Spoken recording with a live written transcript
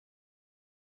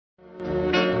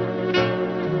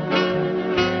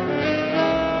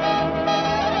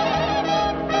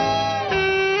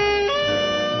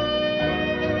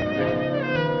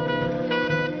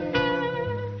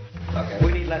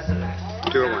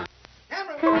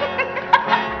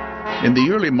In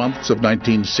the early months of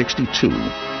 1962,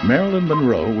 Marilyn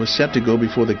Monroe was set to go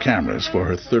before the cameras for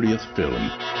her 30th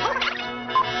film.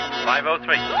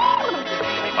 503.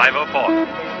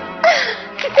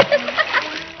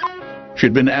 504.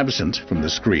 She'd been absent from the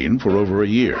screen for over a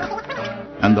year,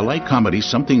 and the light comedy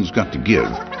Something's Got to Give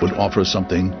would offer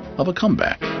something of a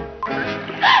comeback.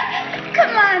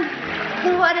 Come on,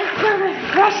 the water's so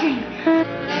refreshing.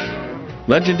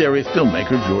 Legendary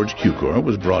filmmaker George Cukor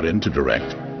was brought in to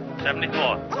direct.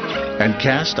 74. And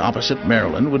cast opposite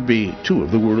Marilyn would be two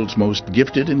of the world's most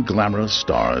gifted and glamorous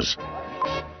stars,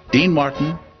 Dean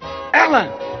Martin. Ellen,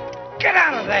 get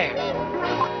out of there!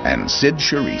 And Sid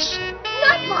Charisse.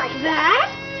 Not like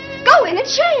that. Go in and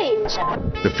change.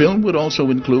 The film would also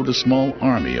include a small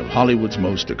army of Hollywood's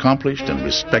most accomplished and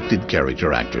respected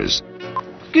character actors.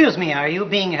 Excuse me, are you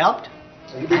being helped?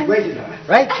 You've been waiting on it.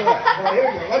 Right there. Well, here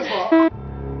you go. Let's go.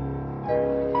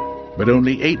 But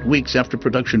only 8 weeks after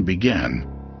production began,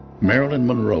 Marilyn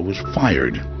Monroe was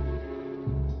fired.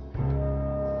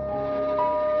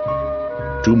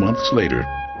 2 months later,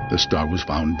 the star was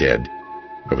found dead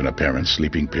of an apparent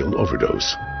sleeping pill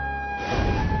overdose.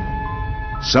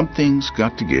 Something's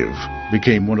Got to Give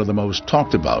became one of the most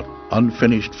talked about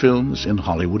unfinished films in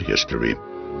Hollywood history.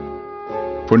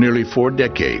 For nearly 4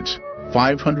 decades,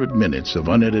 500 minutes of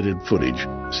unedited footage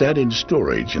sat in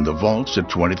storage in the vaults at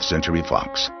 20th Century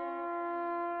Fox.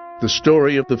 The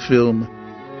story of the film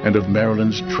and of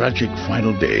Marilyn's tragic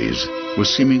final days was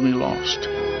seemingly lost.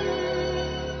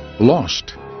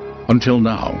 Lost until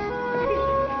now.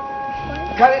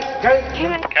 Cut it, cut it.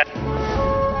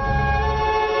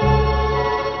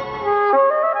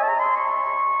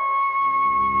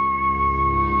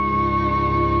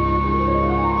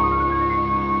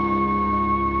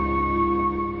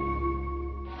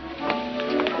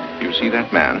 You see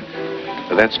that man?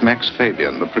 That's Max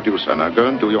Fabian, the producer. Now go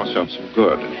and do yourself some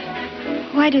good.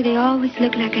 Why do they always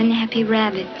look like unhappy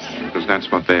rabbits? Because that's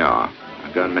what they are.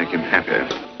 Now go and make him happy.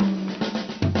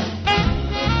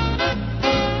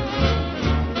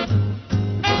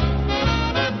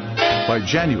 By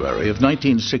January of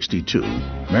 1962,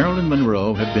 Marilyn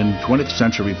Monroe had been 20th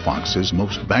Century Fox's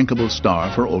most bankable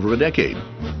star for over a decade.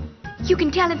 You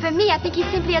can tell him for me, I think he's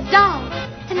simply a doll.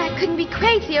 And I couldn't be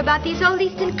crazy about these old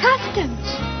Eastern customs.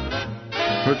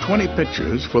 Her 20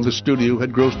 pictures for the studio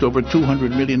had grossed over $200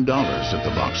 million at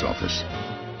the box office,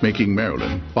 making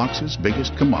Marilyn Fox's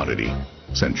biggest commodity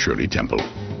since Shirley Temple.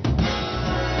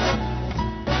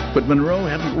 But Monroe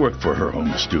hadn't worked for her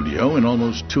home studio in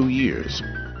almost 2 years,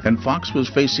 and Fox was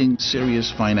facing serious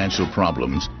financial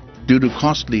problems due to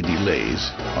costly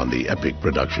delays on the epic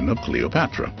production of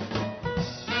Cleopatra.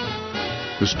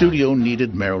 The studio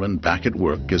needed Marilyn back at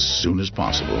work as soon as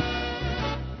possible.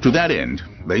 To that end,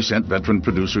 they sent veteran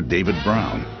producer David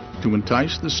Brown to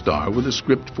entice the star with a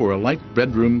script for a light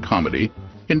bedroom comedy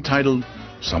entitled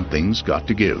Something's Got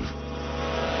to Give.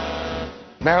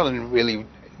 Marilyn really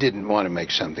didn't want to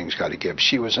make Something's Got to Give.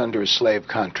 She was under a slave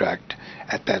contract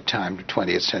at that time to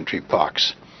 20th Century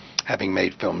Fox, having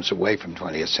made films away from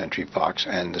 20th Century Fox,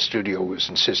 and the studio was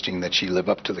insisting that she live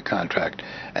up to the contract,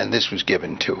 and this was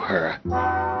given to her.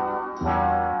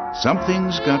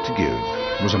 Something's Got to Give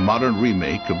was a modern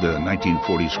remake of the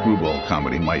 1940 screwball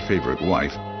comedy My Favorite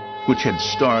Wife, which had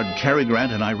starred Cary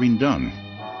Grant and Irene Dunne.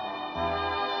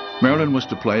 Marilyn was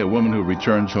to play a woman who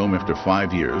returns home after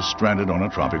 5 years stranded on a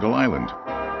tropical island,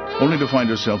 only to find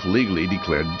herself legally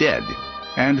declared dead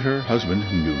and her husband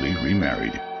newly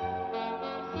remarried.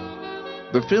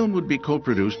 The film would be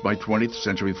co-produced by 20th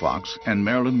Century Fox and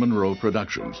Marilyn Monroe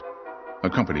Productions, a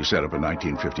company set up in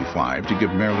 1955 to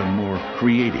give Marilyn more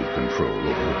creative control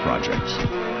over her projects.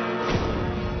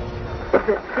 Is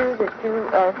it true that you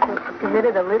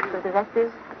submitted a list of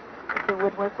directors that you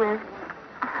would work with?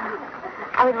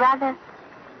 I would rather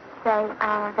say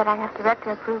that I have director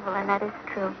approval, and that is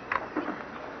true.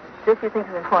 This you think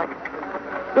is important?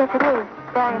 Yes, it is.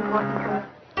 Very important to me.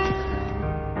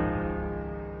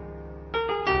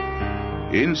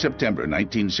 In September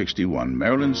 1961,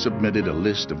 Marilyn submitted a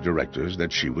list of directors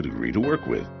that she would agree to work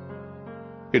with.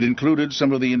 It included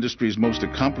some of the industry's most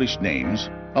accomplished names,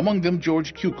 among them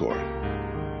George Cukor.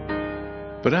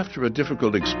 But after a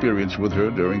difficult experience with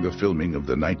her during the filming of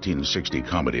the 1960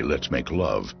 comedy Let's Make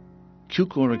Love,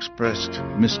 Cukor expressed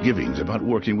misgivings about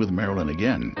working with Marilyn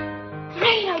again.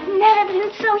 Ray, I've never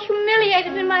been so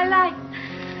humiliated in my life.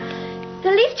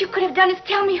 The least you could have done is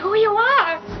tell me who you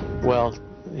are. Well,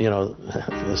 you know,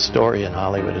 the story in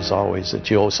Hollywood is always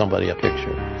that you owe somebody a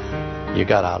picture. You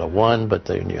got out of one, but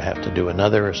then you have to do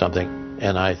another or something.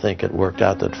 And I think it worked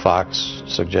out that Fox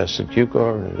suggested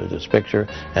Cukor this picture,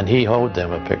 and he owed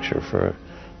them a picture for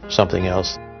something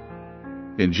else.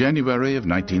 In January of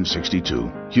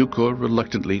 1962, Cukor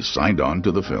reluctantly signed on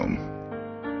to the film.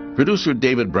 Producer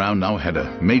David Brown now had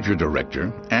a major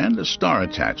director and a star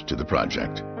attached to the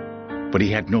project. But he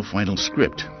had no final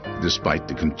script, despite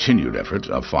the continued efforts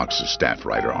of Fox's staff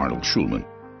writer Arnold Schulman.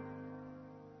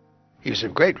 He was a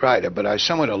great writer, but I was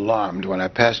somewhat alarmed when I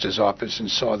passed his office and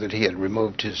saw that he had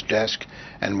removed his desk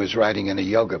and was writing in a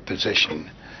yoga position.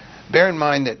 Bear in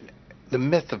mind that the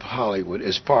myth of Hollywood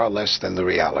is far less than the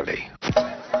reality.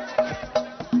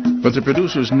 But the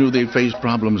producers knew they faced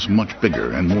problems much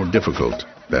bigger and more difficult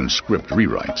than script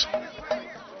rewrites.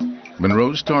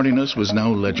 Monroe's tardiness was now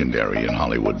legendary in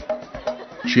Hollywood.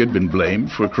 She had been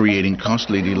blamed for creating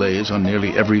costly delays on nearly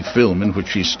every film in which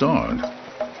she starred.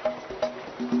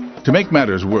 To make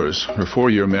matters worse, her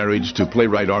 4-year marriage to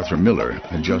playwright Arthur Miller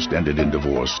had just ended in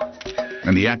divorce,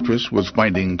 and the actress was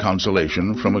finding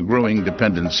consolation from a growing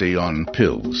dependency on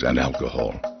pills and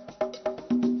alcohol.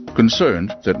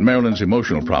 Concerned that Marilyn's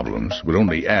emotional problems would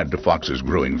only add to Fox's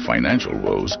growing financial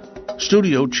woes,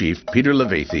 studio chief Peter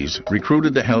Levathes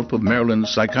recruited the help of Marilyn's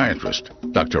psychiatrist,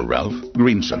 Dr. Ralph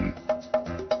Greenson.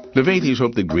 Levathes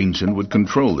hoped that Greenson would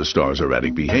control the star's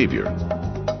erratic behavior.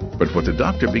 But what the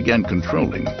doctor began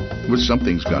controlling was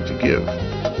Something's Got to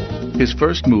Give. His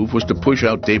first move was to push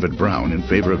out David Brown in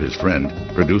favor of his friend,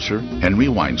 producer Henry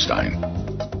Weinstein.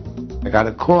 I got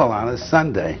a call on a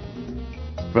Sunday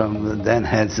from the then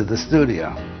heads of the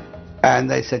studio. And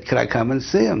they said, could I come and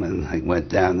see him? And I went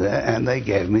down there, and they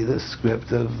gave me the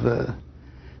script of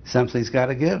Something's Got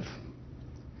to Give.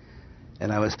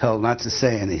 And I was told not to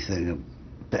say anything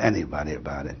to anybody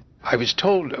about it. I was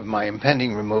told of my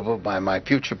impending removal by my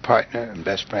future partner and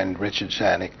best friend, Richard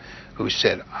Zanuck, who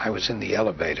said I was in the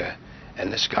elevator,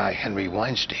 and this guy, Henry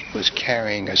Weinstein, was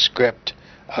carrying a script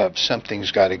of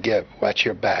Something's Got to Give. Watch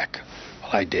your back.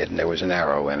 Well, I did, and there was an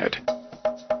arrow in it.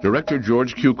 Director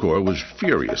George Cukor was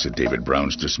furious at David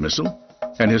Brown's dismissal,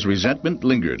 and his resentment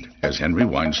lingered as Henry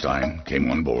Weinstein came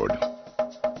on board.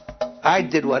 I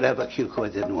did whatever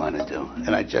Cukor didn't want to do,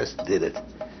 and I just did it.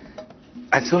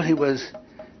 I thought he was,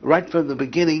 right from the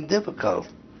beginning, difficult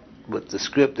with the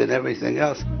script and everything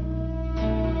else.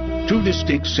 Two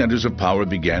distinct centers of power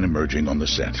began emerging on the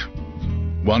set.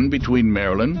 One between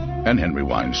Marilyn and Henry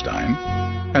Weinstein,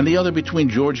 and the other between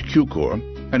George Cukor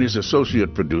and his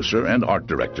associate producer and art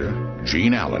director,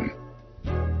 Gene Allen.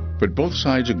 But both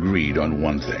sides agreed on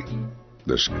one thing.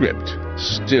 The script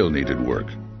still needed work.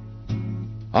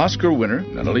 Oscar winner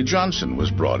Nunnally Johnson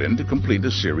was brought in to complete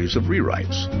a series of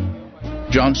rewrites.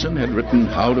 Johnson had written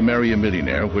How to Marry a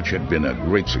Millionaire, which had been a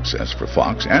great success for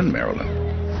Fox and Marilyn.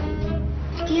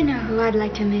 Do you know who I'd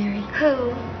like to marry?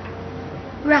 Who?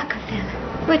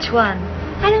 Rockefeller. Which one?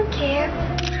 I don't care.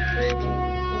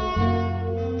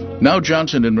 Now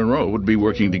Johnson and Monroe would be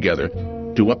working together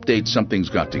to update Something's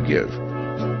Got to Give.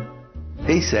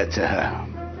 He said to her,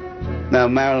 now,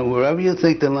 Marilyn, wherever you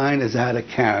think the line is out of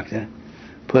character,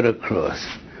 put a cross.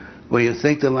 Where you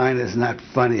think the line is not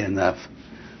funny enough,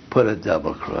 put a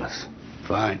double cross.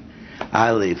 Fine.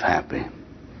 I leave happy.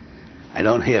 I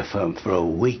don't hear from him for a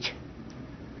week.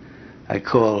 I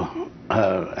call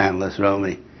her analyst,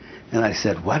 Romy, and I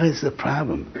said, what is the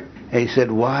problem? And he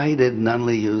said, why did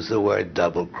Nunnally use the word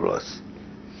double cross?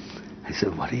 I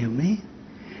said, what do you mean?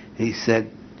 He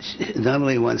said,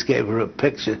 Nunnally once gave her a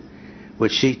picture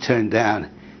which she turned down,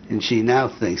 and she now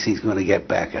thinks he's going to get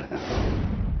back at her.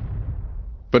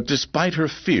 But despite her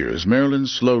fears, Marilyn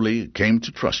slowly came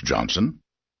to trust Johnson.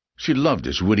 She loved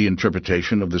his witty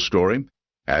interpretation of the story,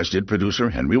 as did producer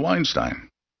Henry Weinstein.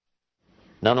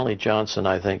 Nunnally Johnson,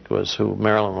 I think, was who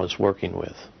Marilyn was working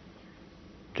with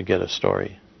to get a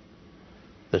story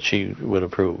that she would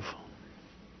approve.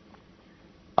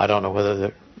 I don't know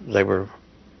whether they were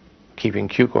keeping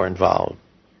Cukor involved.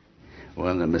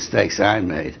 One of the mistakes I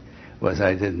made was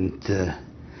I didn't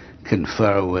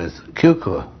confer with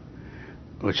Cukor,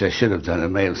 which I should have done. It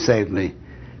may have saved me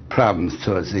problems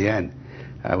towards the end.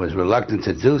 I was reluctant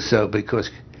to do so because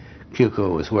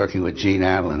Cukor was working with Gene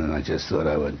Allen, and I just thought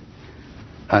I would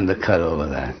undercut all of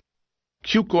that.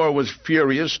 Cukor was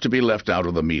furious to be left out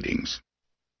of the meetings.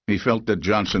 He felt that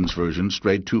Johnson's version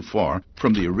strayed too far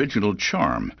from the original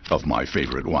charm of My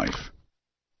Favorite Wife.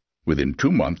 Within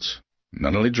 2 months,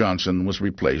 Nunnally Johnson was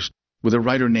replaced with a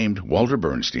writer named Walter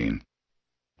Bernstein.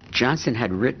 Johnson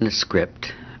had written a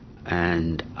script,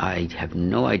 and I have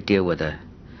no idea whether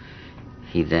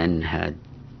he then had,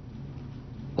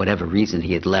 whatever reason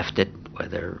he had left it,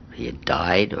 whether he had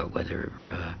died or whether,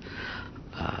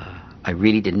 I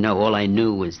really didn't know. All I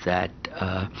knew was that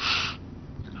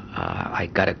I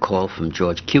got a call from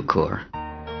George Cukor.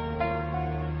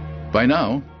 By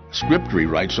now, Script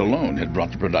rewrites alone had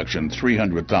brought the production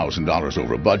 $300,000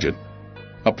 over budget,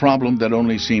 a problem that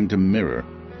only seemed to mirror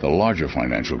the larger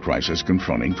financial crisis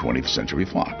confronting 20th Century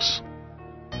Fox.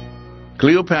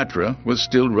 Cleopatra was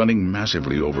still running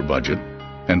massively over budget,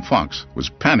 and Fox was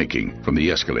panicking from the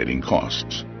escalating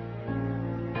costs.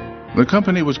 The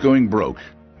company was going broke,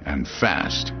 and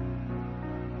fast.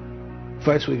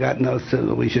 First we got notes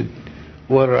that we should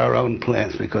water our own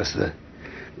plants because the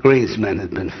greensmen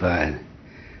had been fired.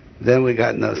 Then we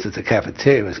got notes that the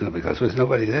cafeteria was going to, because there was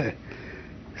nobody there.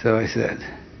 So I said,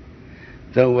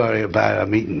 don't worry about it,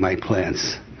 I'm eating my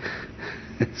plants.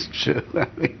 It's true. I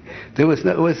mean, there was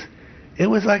no, it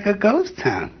was like a ghost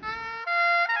town.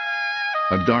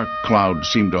 A dark cloud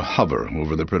seemed to hover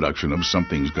over the production of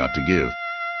Something's Got to Give.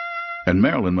 And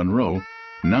Marilyn Monroe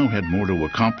now had more to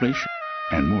accomplish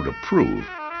and more to prove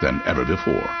than ever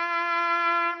before.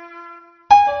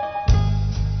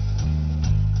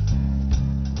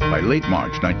 By late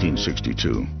March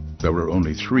 1962, there were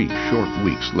only 3 short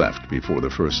weeks left before the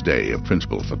first day of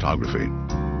principal photography.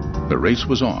 The race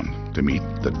was on to meet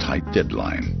the tight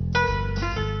deadline.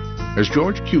 As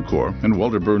George Cukor and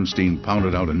Walter Bernstein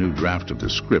pounded out a new draft of the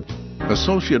script,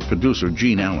 associate producer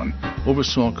Gene Allen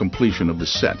oversaw completion of the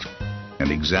set,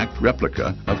 an exact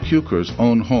replica of Cukor's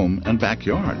own home and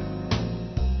backyard.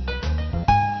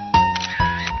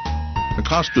 The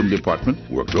costume department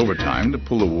worked overtime to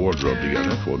pull the wardrobe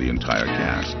together for the entire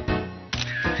cast.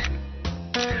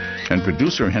 And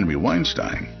producer Henry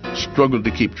Weinstein struggled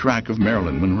to keep track of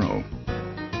Marilyn Monroe.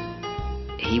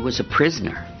 He was a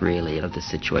prisoner, really, of the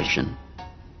situation.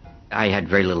 I had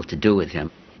very little to do with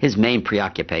him. His main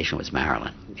preoccupation was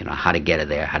Marilyn, you know, how to get her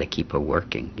there, how to keep her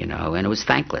working, you know, and it was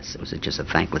thankless. It was just a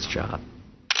thankless job.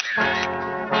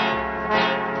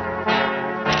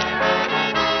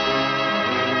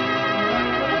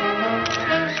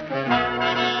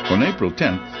 On April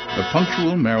 10th, the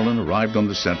punctual Marilyn arrived on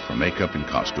the set for makeup and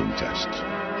costume tests.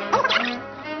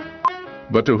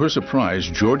 But to her surprise,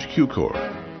 George Cukor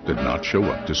did not show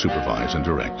up to supervise and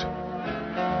direct.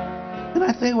 And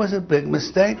I think it was a big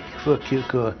mistake for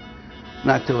Cukor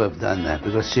not to have done that,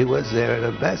 because she was there at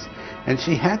her best, and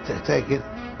she had to take it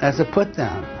as a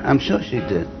put-down. I'm sure she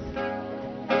did.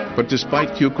 But despite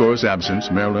Cukor's absence,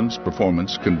 Marilyn's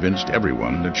performance convinced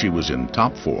everyone that she was in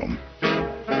top form.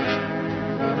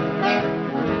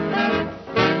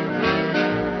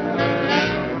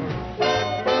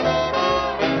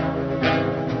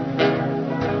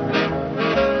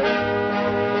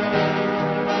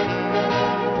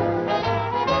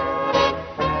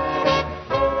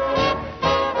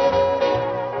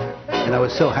 And I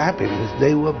was so happy because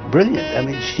they were brilliant. I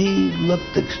mean, she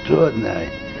looked extraordinary.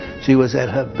 She was at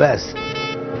her best.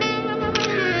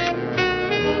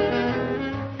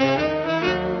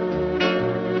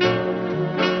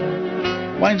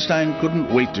 Weinstein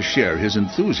couldn't wait to share his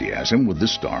enthusiasm with the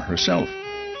star herself.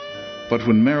 But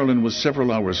when Marilyn was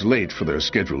several hours late for their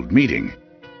scheduled meeting,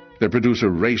 the producer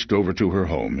raced over to her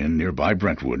home in nearby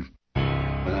Brentwood.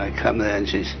 When I come there and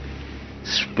she's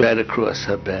spread across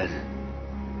her bed,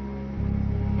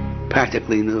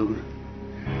 practically nude,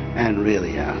 and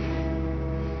really out.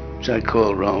 So I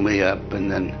called Romy up, and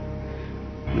then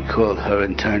we called her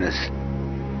and Turnus,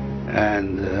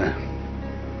 and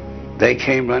they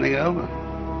came running over.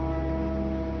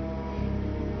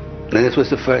 And this was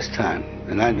the first time,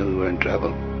 and I knew we were in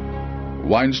trouble.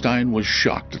 Weinstein was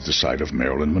shocked at the sight of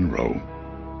Marilyn Monroe,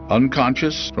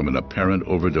 unconscious from an apparent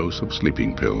overdose of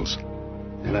sleeping pills.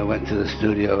 And I went to the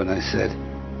studio and I said,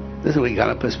 listen, we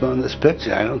gotta postpone this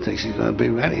picture. I don't think she's gonna be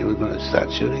ready. We're gonna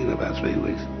start shooting in about 3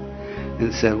 weeks.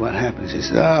 And said, what happened? She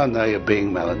said, oh, no, you're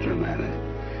being melodramatic.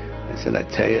 I said, I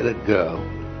tell you, the girl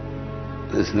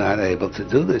is not able to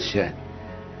do this yet.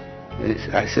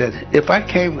 I said, if I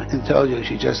came and told you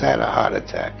she just had a heart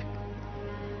attack,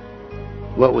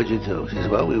 what would you do? She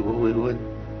said, well, we would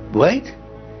wait.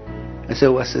 I said,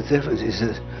 what's the difference? He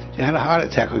says, she had a heart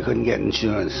attack. We couldn't get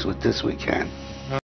insurance. With this, we can.